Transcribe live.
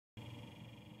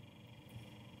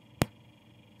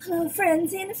Hello,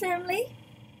 friends and family.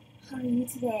 How are you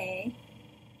today?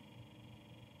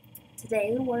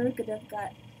 Today we're gonna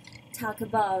talk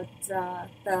about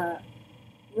the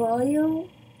royal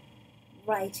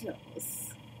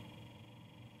rituals.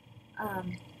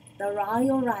 The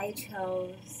royal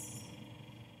rituals.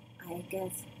 I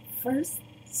guess first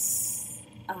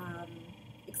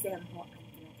example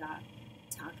I'm gonna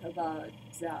talk about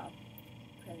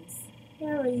Prince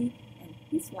Harry and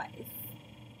his wife.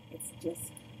 It's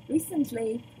just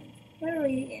recently Prince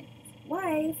Harry and his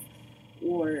wife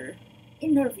were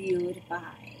interviewed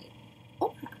by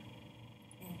Oprah,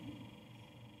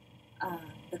 and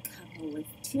the couple with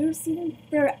tears in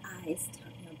their eyes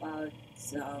talking about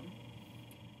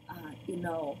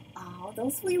all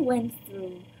those we went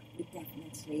through. We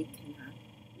definitely cannot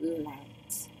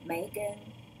let Meghan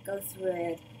go through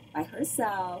it by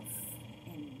herself,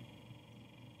 and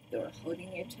they were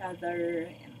holding each other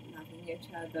and loving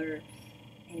each other.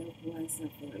 It was a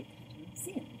very touching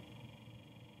scene.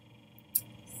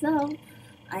 So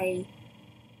I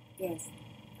guess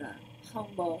the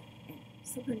humble and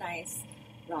super nice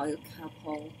royal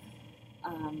couple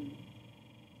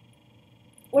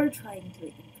were trying to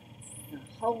impress the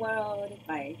whole world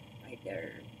by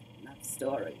their love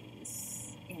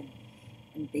stories, and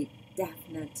they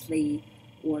definitely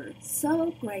were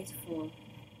so grateful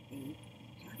that they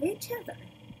have each other.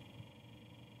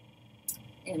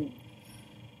 And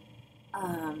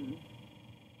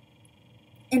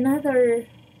another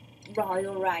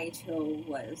royal ritual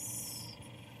was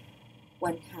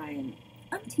one time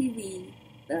on TV,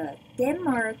 the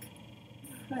Denmark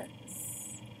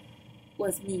prince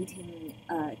was meeting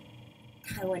a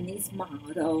Taiwanese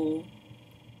model.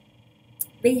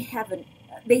 They happened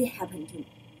to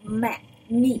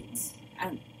meet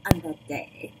on that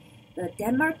day. The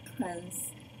Denmark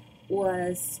prince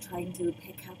was trying to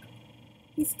pick up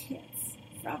his kids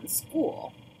from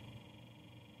school,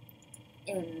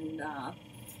 and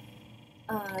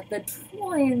the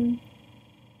twin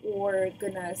were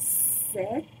gonna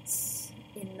sit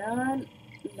in a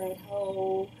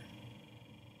little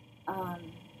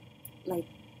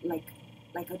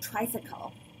like a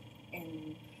tricycle,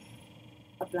 and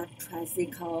a black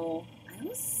tricycle. I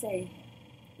would say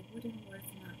it wouldn't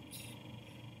worth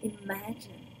much.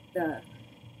 Imagine the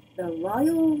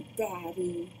royal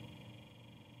daddy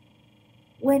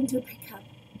went to pick up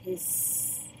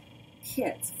his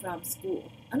kids from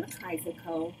school on a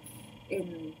tricycle,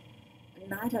 in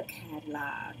not a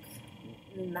Cadillac,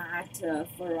 not a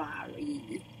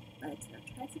Ferrari, but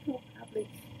a tricycle probably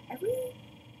every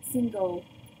single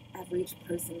average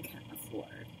person can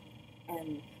afford.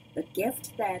 And the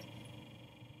gift that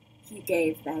he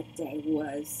gave that day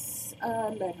was a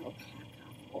little pack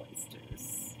of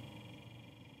oysters.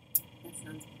 That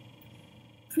sounds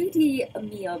pretty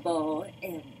amiable,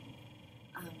 and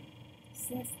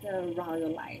since the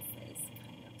royal life is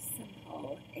kind of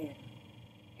simple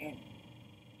and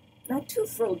not too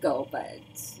frugal, but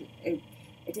it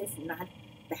is not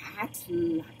that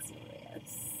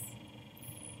luxurious.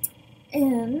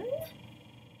 And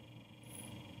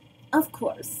of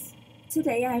course,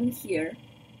 today I'm here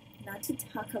not to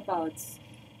talk about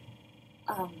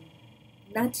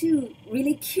not to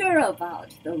really care about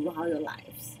the royal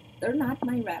lives. They're not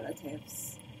my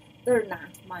relatives. They're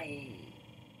not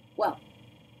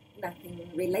nothing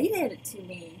related to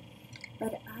me.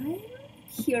 But I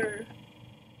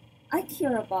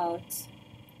care about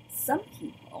some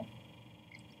people.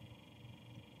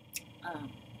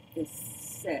 This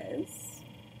says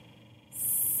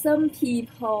some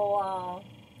people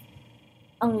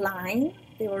online,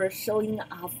 they were showing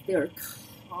off their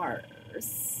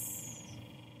cars.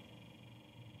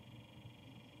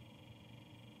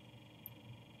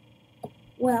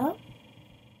 Well,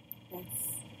 that's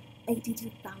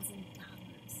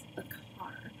 $82,000 a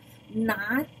car.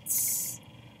 Not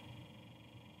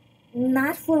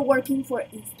for working for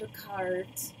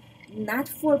Instacart, not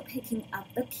for picking up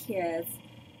the kids,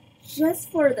 just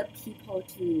for the people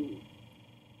to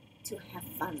have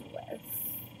fun with.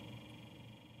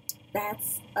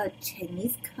 That's a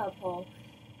Chinese couple.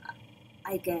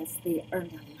 I guess they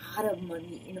earned a lot of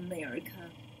money in America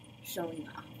showing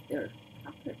off their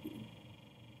property.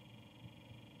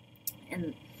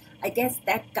 And I guess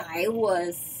that guy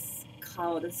was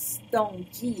called Stone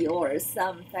Ji or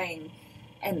something,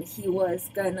 and he was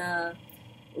gonna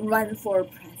run for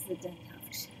president of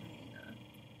China.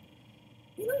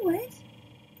 You know what?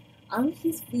 On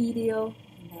his video,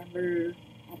 he never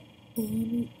had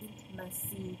any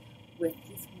intimacy with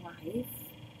his wife,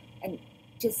 and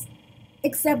just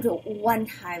except one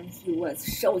time he was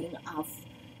showing off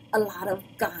a lot of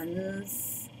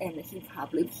guns and he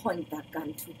probably pointed that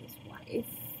gun to his wife.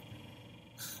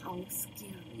 How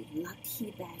scary.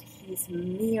 Lucky that he's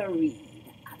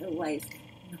married. Otherwise,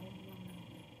 no woman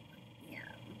would want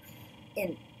him.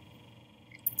 And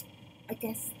I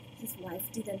guess his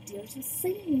wife didn't dare to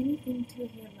say anything to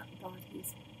him about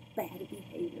his bad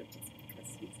behavior just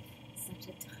because he's such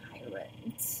a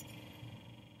tyrant.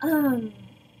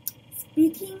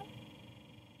 Speaking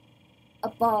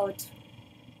about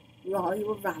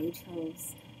royal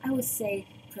titles, I would say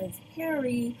Prince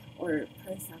Harry or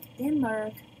Prince of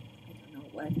Denmark, I don't know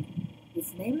what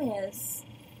his name is,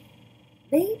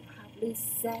 they probably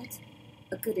set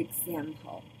a good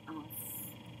example of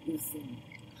using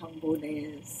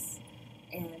humbleness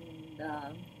and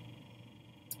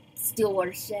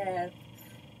stewardship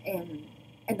and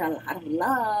a lot of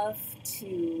love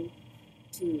to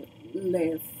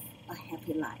live a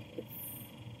happy life.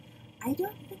 I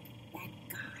don't think that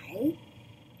guy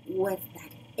with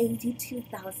that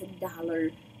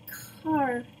 $82,000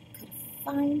 car could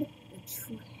find the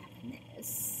true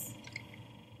happiness.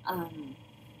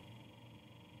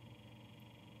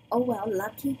 Oh well,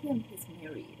 lucky him, he's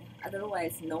married.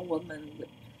 Otherwise, no woman would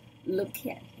look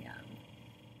at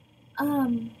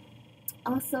him.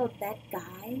 Also, that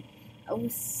guy, I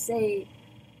would say,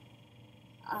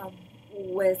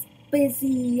 was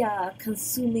busy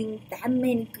consuming that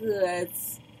many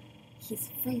goods. His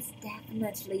face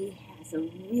definitely has a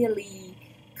really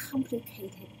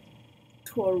complicated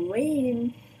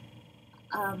terrain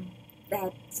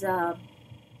that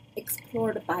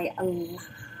explored by a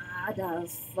lot of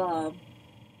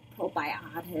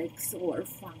probiotics or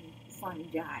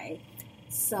fungi.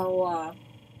 So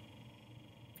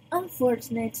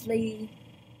unfortunately,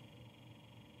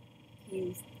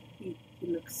 he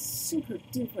looks super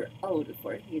duper old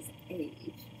for his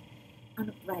age. On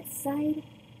the bright side,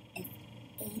 if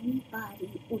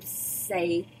anybody would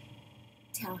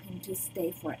tell him to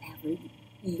stay forever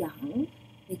young,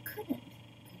 they couldn't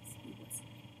because he was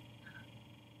young.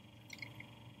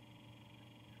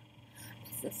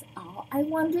 This is all I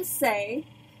want to say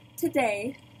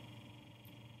today.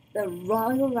 The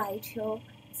royal ritual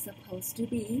is supposed to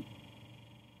be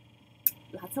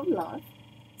lots of love,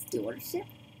 stewardship,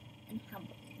 and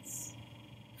humbleness.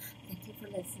 Thank you for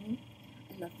listening.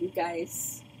 I love you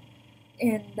guys.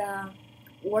 And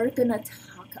we're gonna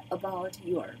talk about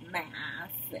your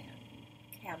math and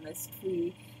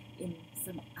chemistry in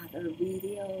some other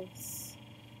videos.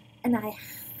 And I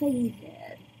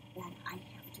hated that I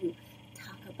have to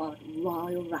talk about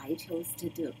royal rituals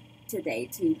today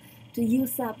to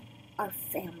use up our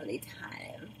family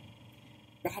time.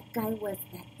 That guy with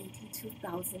that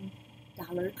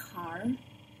 $82,000 car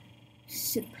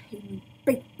should pay me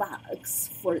big bucks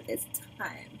for this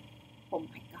time. Oh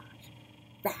my gosh,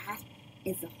 that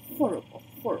is a horrible,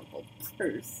 horrible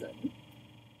person.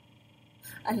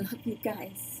 I love you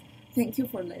guys. Thank you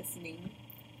for listening.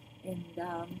 And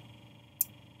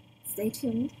stay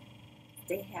tuned,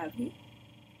 stay happy.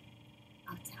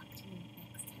 I'll talk